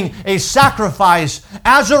bring a sacrifice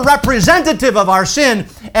as a representative of our sin,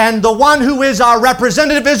 and the one who is our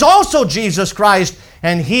representative is also Jesus Christ,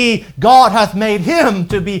 and God hath made Him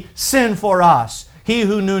to be sin for us. He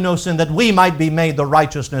who knew no sin, that we might be made the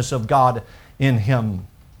righteousness of God in Him.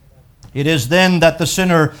 It is then that the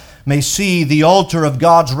sinner may see the altar of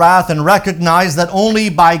God's wrath and recognize that only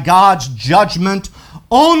by God's judgment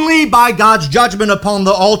upon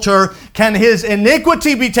the altar can his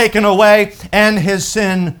iniquity be taken away and his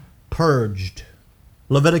sin purged.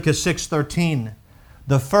 Leviticus 6:13,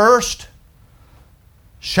 "The first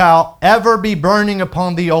shall ever be burning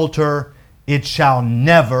upon the altar, it shall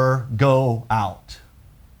never go out."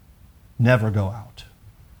 Never go out.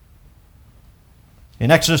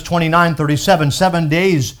 In Exodus 29:37, 7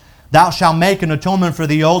 days thou shalt make an atonement for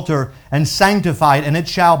the altar and sanctify it, and it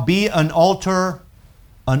shall be an altar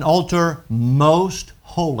most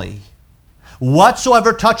holy.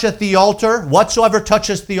 Whatsoever toucheth the altar,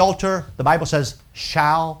 the Bible says,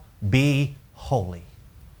 shall be holy.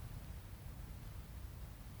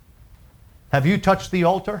 Have you touched the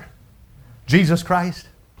altar? Jesus Christ?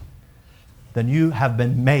 Then you have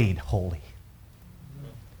been made holy.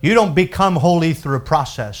 You don't become holy through a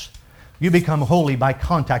process. You become holy by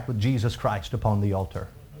contact with Jesus Christ upon the altar.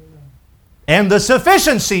 And the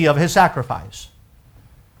sufficiency of His sacrifice.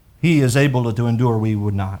 He is able to endure, we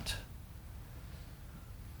would not.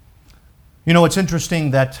 You know, it's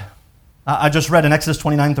interesting that I just read in Exodus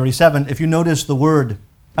 29:37. If you notice the word,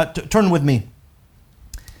 turn with me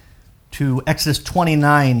to Exodus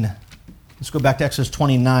 29. Let's go back to Exodus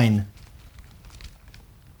 29.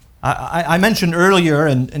 I mentioned earlier,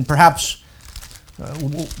 and perhaps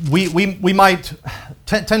we might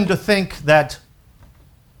tend to think that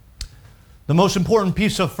the most important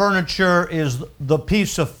piece of furniture is the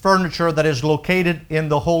piece of furniture that is located in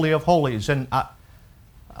the Holy of Holies. And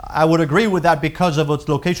I would agree with that because of its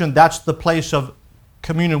location. That's the place of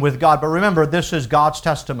communion with God. But remember, this is God's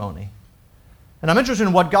testimony. And I'm interested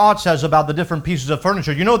in what God says about the different pieces of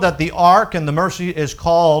furniture. You know that the ark and the mercy is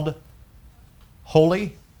called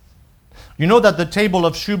holy? You know that the table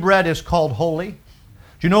of shewbread is called holy? Do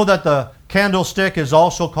you know that the candlestick is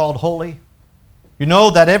also called holy? You know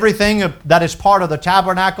that everything that is part of the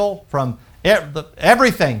tabernacle, from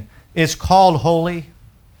everything, is called holy?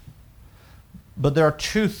 But there are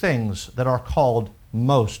two things that are called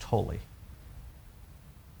most holy.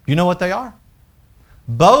 You know what they are?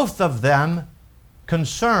 Both of them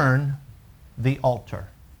concern the altar.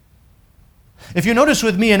 If you notice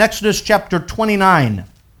with me in Exodus chapter 29,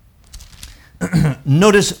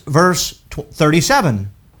 notice verse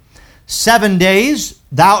 37. 7 days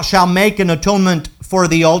thou shalt make an atonement for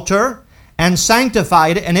the altar and sanctify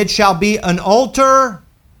it, and it shall be an altar,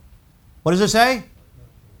 what does it say?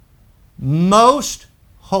 Most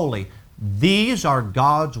holy. These are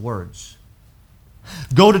God's words.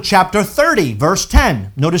 Go to chapter 30, verse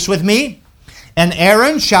 10. Notice with me. And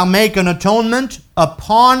Aaron shall make an atonement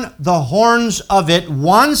upon the horns of it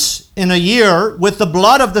once in a year with the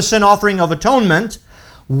blood of the sin offering of atonement.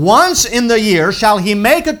 Once in the year shall he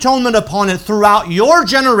make atonement upon it throughout your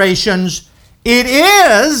generations. It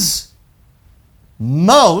is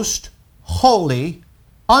most holy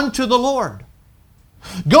unto the Lord.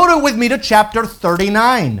 Go with me to chapter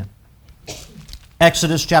 39.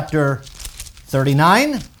 Exodus chapter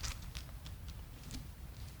 39.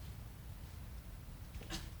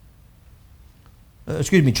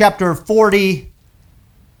 Chapter 40.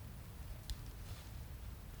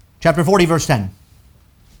 Chapter 40, verse 10.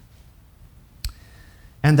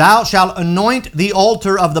 And thou shalt anoint the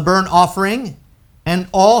altar of the burnt offering and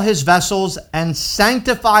all his vessels, and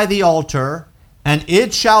sanctify the altar, and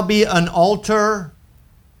it shall be an altar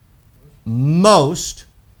most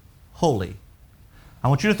holy. I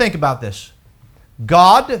want you to think about this.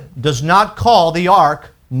 God does not call the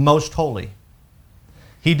ark most holy.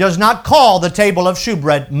 He does not call the table of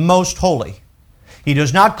shewbread most holy. He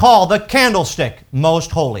does not call the candlestick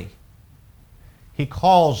most holy. He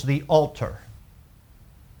calls the altar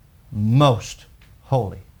most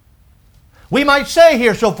holy. We might say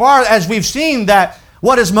here, so far as we've seen, that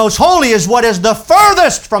what is most holy is what is the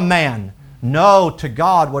furthest from man. No, to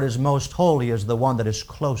God, what is most holy is the one that is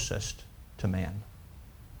closest to man.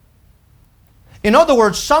 In other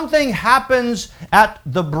words, something happens at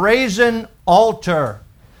the brazen altar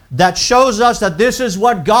that shows us that this is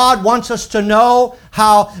what God wants us to know,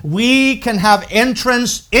 how we can have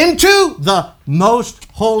entrance into the most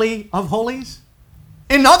holy of holies.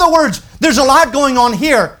 In other words, there's a lot going on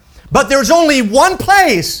here, but there's only one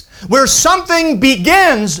place where something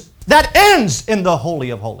begins that ends in the Holy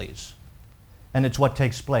of Holies. And it's what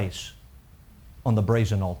takes place on the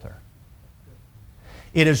brazen altar.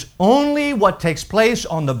 It is only what takes place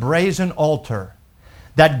on the brazen altar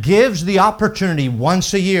that gives the opportunity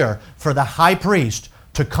once a year for the high priest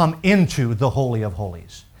to come into the Holy of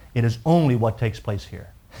Holies. It is only what takes place here.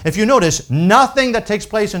 If you notice, nothing that takes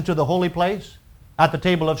place into the holy place, at the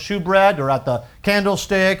table of shewbread or at the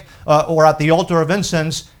candlestick or at the altar of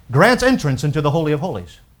incense, grants entrance into the Holy of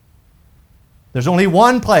Holies. There's only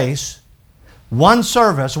one place, one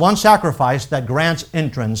service, one sacrifice that grants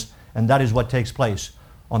entrance, and that is what takes place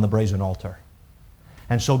on the brazen altar.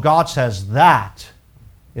 And so God says that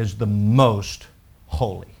is the most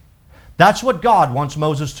holy. That's what God wants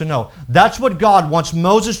Moses to know. That's what God wants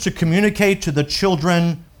Moses to communicate to the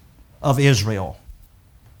children of Israel.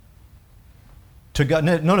 To God,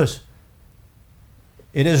 notice,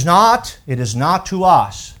 it is not to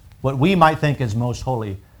us what we might think is most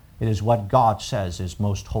holy. It is what God says is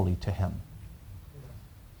most holy to Him.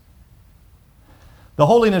 The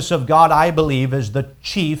holiness of God, I believe, is the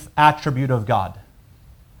chief attribute of God.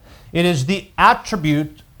 It is the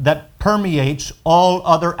attribute that permeates all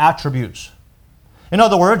other attributes. In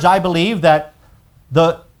other words, I believe that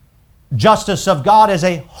the justice of God is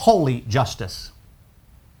a holy justice.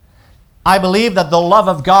 I believe that the love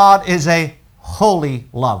of God is a holy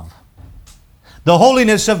love. The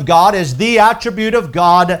holiness of God is the attribute of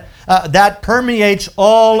God that permeates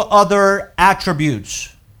all other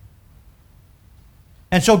attributes.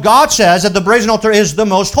 And so God says that the brazen altar is the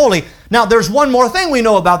most holy. Now, there's one more thing we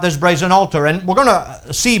know about this brazen altar, and we're going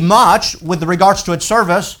to see much with regards to its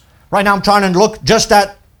service. Right now I'm trying to look just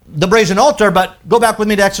at the brazen altar, but go back with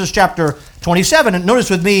me to Exodus chapter 27 and notice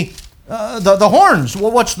with me the horns.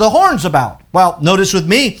 Well, what's the horns about? Well, notice with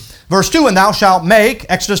me verse 2, and thou shalt make,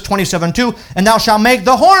 Exodus 27:2, and thou shalt make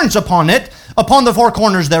the horns upon it, upon the four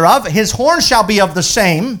corners thereof. His horns shall be of the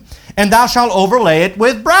same, and thou shalt overlay it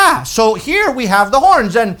with brass. So here we have the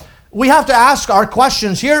horns, and we have to ask our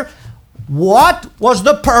questions here. What was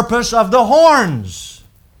the purpose of the horns?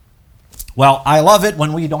 Well, I love it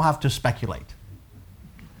when we don't have to speculate.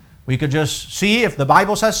 We could just see if the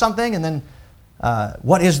Bible says something, and then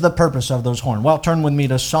what is the purpose of those horns? Well, turn with me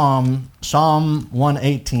to Psalm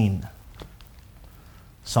 118.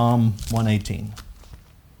 Psalm 118.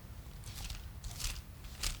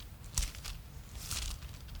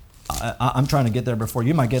 I'm trying to get there before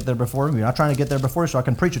you might get there before me. I'm trying to get there before you so I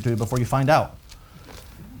can preach it to you before you find out.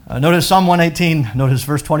 Notice Psalm 118, notice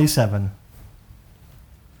verse 27.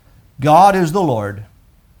 God is the Lord,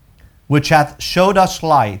 which hath showed us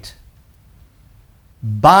light.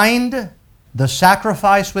 Bind the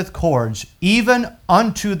sacrifice with cords, even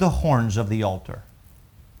unto the horns of the altar.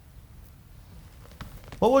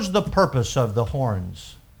 What was the purpose of the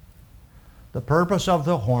horns? The purpose of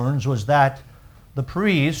the horns was that the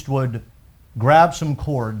priest would grab some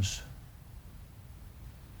cords.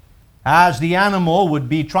 As the animal would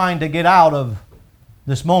be trying to get out of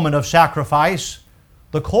this moment of sacrifice,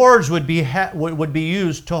 the cords would be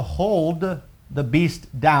used to hold the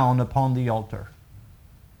beast down upon the altar.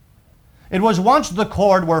 It was once the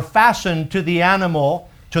cord were fastened to the animal,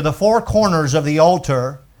 to the four corners of the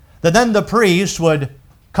altar, that then the priest would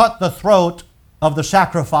cut the throat of the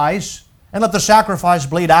sacrifice and let the sacrifice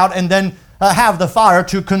bleed out, and then have the fire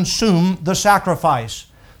to consume the sacrifice.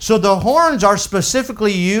 So the horns are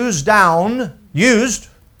specifically used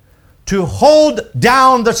to hold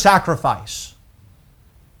down the sacrifice.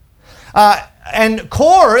 And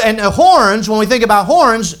horns, when we think about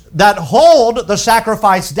horns that hold the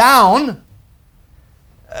sacrifice down,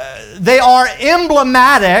 they are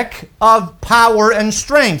emblematic of power and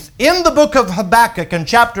strength. In the book of Habakkuk, in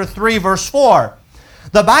chapter 3, verse 4,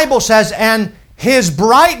 the Bible says, and his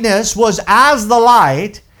brightness was as the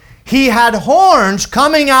light. He had horns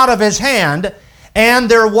coming out of his hand, and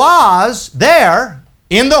there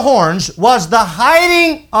in the horns, was the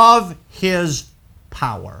hiding of his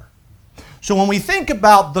power. So when we think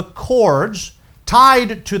about the cords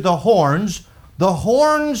tied to the horns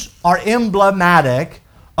are emblematic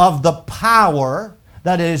of the power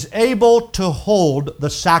that is able to hold the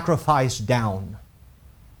sacrifice down.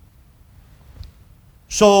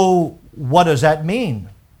 So what does that mean?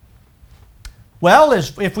 Well,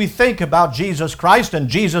 if we think about Jesus Christ, and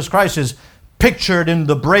Jesus Christ is pictured in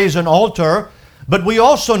the brazen altar, but we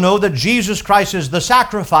also know that Jesus Christ is the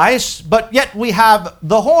sacrifice, but yet we have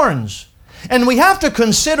the horns. And we have to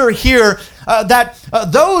consider here that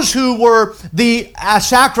those who were the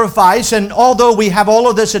sacrifice, and although we have all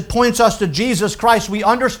of this, it points us to Jesus Christ, we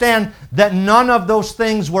understand that none of those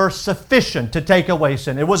things were sufficient to take away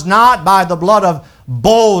sin. It was not by the blood of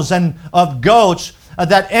bulls and of goats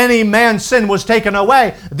that any man's sin was taken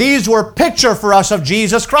away. These were picture for us of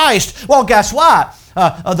Jesus Christ. Well, guess what?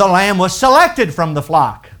 The lamb was selected from the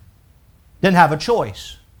flock. Didn't have a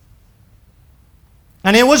choice.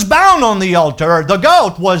 And it was bound on the altar. The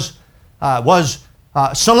goat was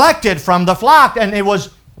selected from the flock, and it was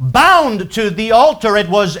bound to the altar. It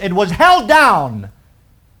was held down.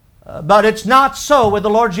 But it's not so with the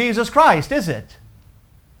Lord Jesus Christ, is it?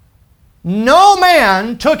 No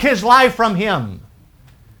man took his life from him.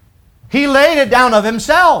 He laid it down of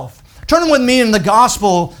himself. Turn with me in the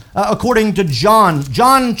gospel according to John.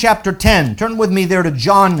 John chapter 10. Turn with me there to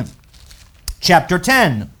John chapter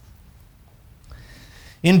 10.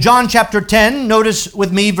 In John chapter 10, notice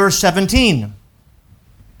with me verse 17.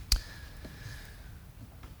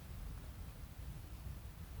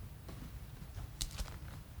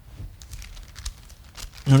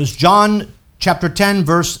 Notice John chapter 10,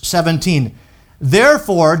 verse 17.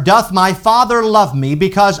 Therefore doth my Father love me,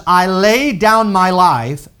 because I lay down my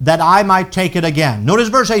life, that I might take it again. Notice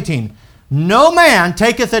verse 18. No man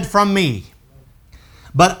taketh it from me,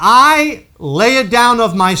 but I lay it down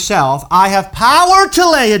of myself. I have power to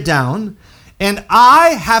lay it down, and I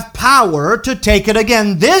have power to take it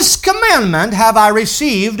again. This commandment have I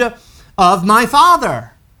received of my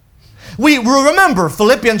Father. We remember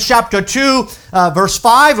Philippians chapter 2, verse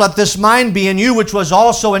 5, let this mind be in you, which was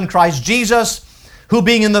also in Christ Jesus, who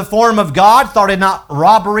being in the form of God, thought it not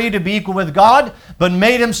robbery to be equal with God, but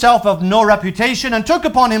made himself of no reputation, and took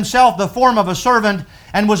upon himself the form of a servant,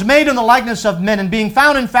 and was made in the likeness of men, and being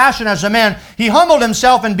found in fashion as a man, he humbled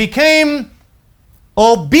himself and became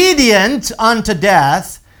obedient unto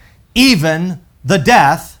death, even the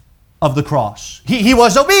death of the cross. He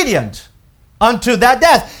was obedient unto that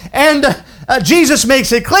death. And Jesus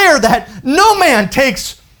makes it clear that no man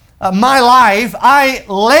takes my life. I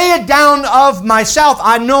lay it down of myself.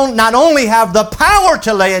 I not only have the power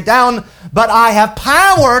to lay it down, but I have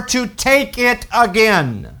power to take it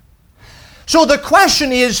again. So the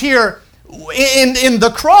question is here, in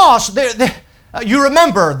the cross, you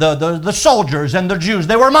remember the soldiers and the Jews,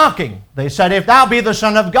 they were mocking. They said, if thou be the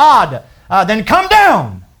Son of God, then come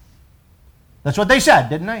down. That's what they said,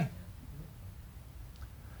 didn't they?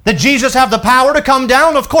 Did Jesus have the power to come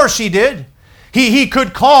down? Of course he did. He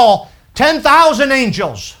could call 10,000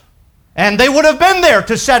 angels, and they would have been there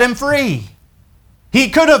to set him free. He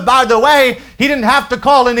could have, by the way, he didn't have to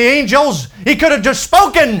call in the angels. He could have just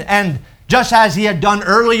spoken, and just as he had done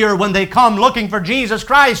earlier when they come looking for Jesus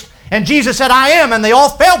Christ, and Jesus said, I am, and they all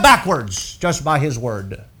fell backwards just by his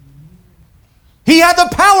word. He had the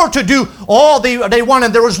power to do all they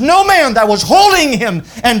wanted. There was no man that was holding him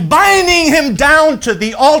and binding him down to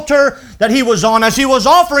the altar that he was on as he was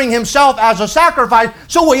offering himself as a sacrifice.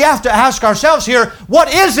 So we have to ask ourselves here,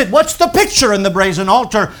 what is it? What's the picture in the brazen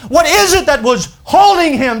altar? What is it that was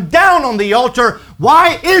holding him down on the altar?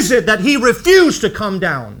 Why is it that he refused to come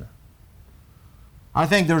down? I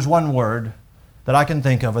think there's one word that I can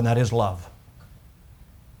think of, and that is love.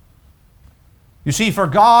 You see, for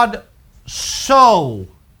God so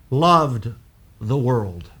loved the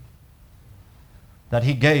world that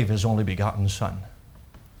he gave his only begotten Son,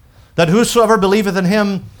 that whosoever believeth in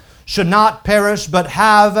him should not perish, but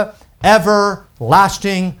have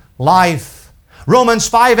everlasting life. Romans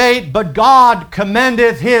 5:8, but God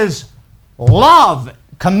commendeth his love.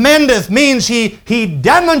 Commendeth means he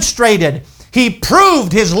demonstrated, he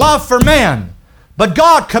proved his love for man. But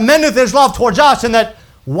God commendeth his love towards us in that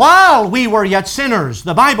while we were yet sinners,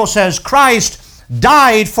 the Bible says Christ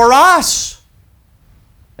died for us.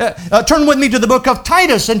 Turn with me to the book of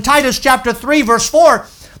Titus. In Titus chapter 3, verse 4,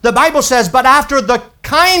 the Bible says, but after the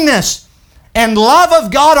kindness and love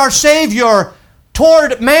of God our Savior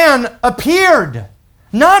toward man appeared,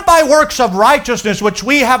 not by works of righteousness which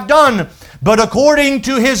we have done, but according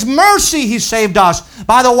to his mercy he saved us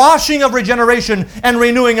by the washing of regeneration and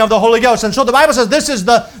renewing of the Holy Ghost. And so the Bible says this is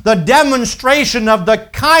the demonstration of the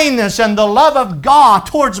kindness and the love of God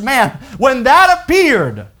towards man. When that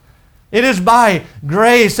appeared, it is by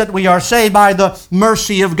grace that we are saved, by the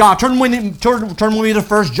mercy of God. Turn with me to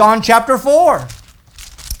 1 John chapter 4.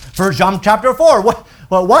 1 John chapter 4.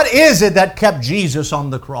 What is it that kept Jesus on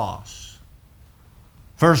the cross?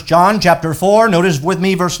 1 John chapter 4, notice with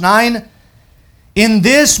me verse 9. In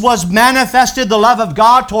this was manifested the love of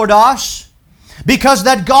God toward us, because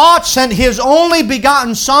that God sent his only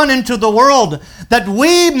begotten Son into the world, that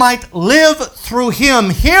we might live through him.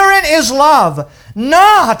 Herein is love,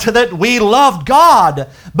 not that we loved God,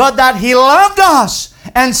 but that he loved us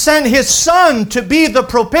and sent his Son to be the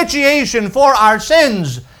propitiation for our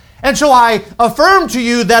sins. And so I affirm to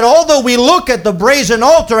you that although we look at the brazen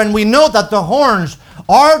altar and we know that the horns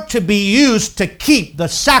are to be used to keep the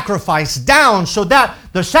sacrifice down so that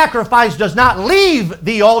the sacrifice does not leave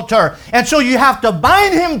the altar. And so you have to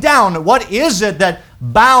bind him down. What is it that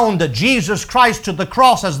bound Jesus Christ to the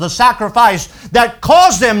cross as the sacrifice that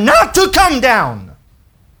caused him not to come down?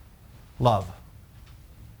 Love.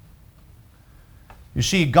 You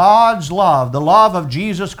see, God's love, the love of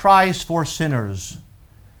Jesus Christ for sinners,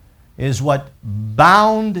 is what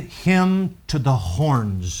bound him to the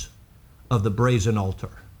horns of the brazen altar.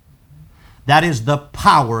 That is the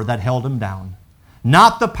power that held him down.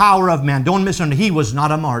 Not the power of man. Don't misunderstand. He was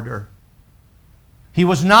not a martyr. He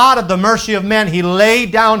was not at the mercy of men. He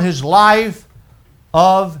laid down his life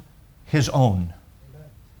of his own.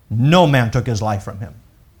 No man took his life from him.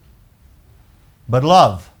 But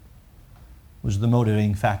love was the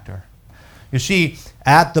motivating factor. You see,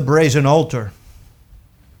 at the brazen altar,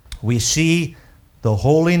 we see the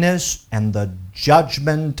holiness and the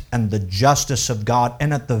judgment and the justice of God.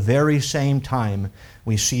 And at the very same time,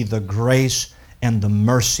 we see the grace and the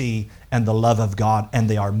mercy and the love of God. And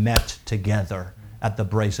they are met together at the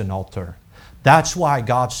brazen altar. That's why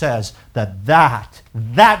God says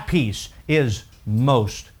that piece is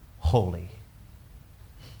most holy.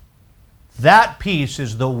 That piece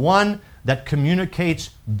is the one that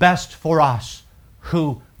communicates best for us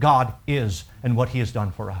who God is and what He has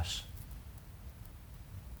done for us.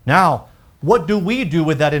 Now, what do we do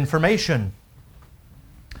with that information?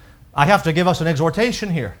 I have to give us an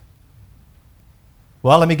exhortation here.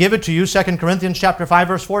 Well, let me give it to you, 2 Corinthians chapter 5,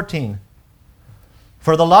 verse 14.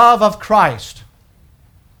 For the love of Christ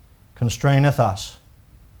constraineth us,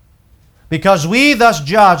 because we thus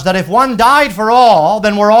judge that if one died for all,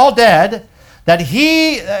 then we're all dead, that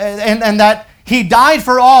that He died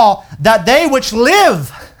for all, that they which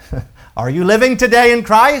live, are you living today in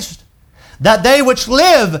Christ? That they which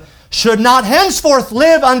live should not henceforth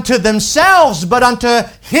live unto themselves, but unto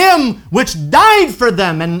Him which died for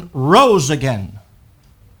them and rose again.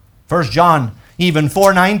 1 John even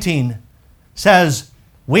 4:19 says,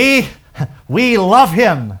 we love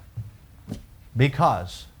Him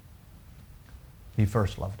because He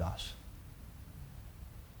first loved us.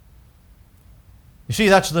 You see,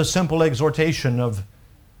 that's the simple exhortation of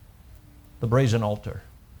the brazen altar.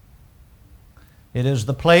 It is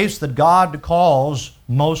the place that God calls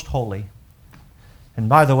most holy. And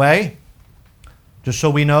by the way, just so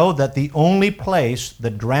we know, that the only place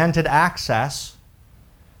that granted access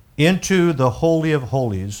into the Holy of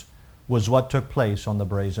Holies was what took place on the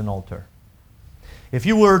brazen altar. If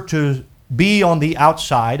you were to be on the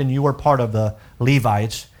outside and you were part of the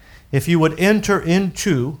Levites, if you would enter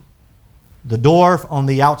into the door on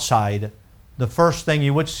the outside, the first thing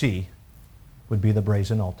you would see would be the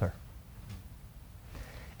brazen altar.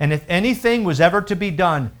 And if anything was ever to be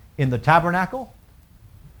done in the tabernacle,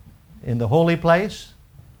 in the holy place,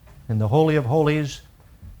 in the Holy of Holies,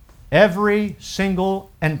 every single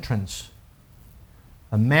entrance,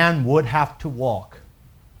 a man would have to walk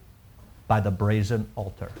by the brazen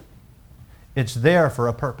altar. It's there for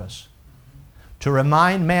a purpose, to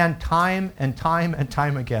remind man time and time and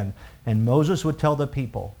time again. And Moses would tell the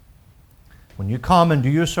people, when you come and do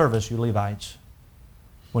your service, you Levites,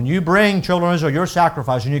 when you bring children of Israel your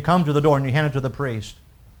sacrifice and you come to the door and you hand it to the priest,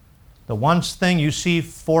 the one thing you see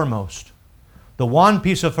foremost, the one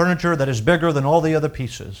piece of furniture that is bigger than all the other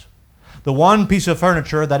pieces, the one piece of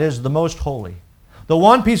furniture that is the most holy, the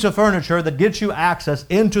one piece of furniture that gets you access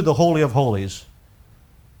into the Holy of Holies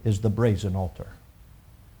is the brazen altar.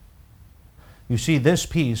 You see, this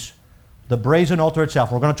piece, the brazen altar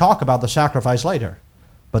itself, we're going to talk about the sacrifice later,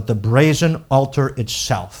 but the brazen altar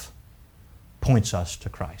itself points us to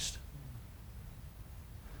Christ,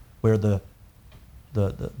 where the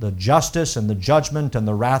justice and the judgment and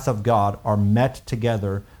the wrath of God are met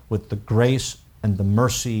together with the grace and the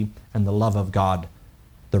mercy and the love of God.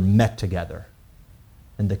 They're met together,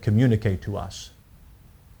 and they communicate to us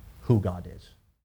who God is.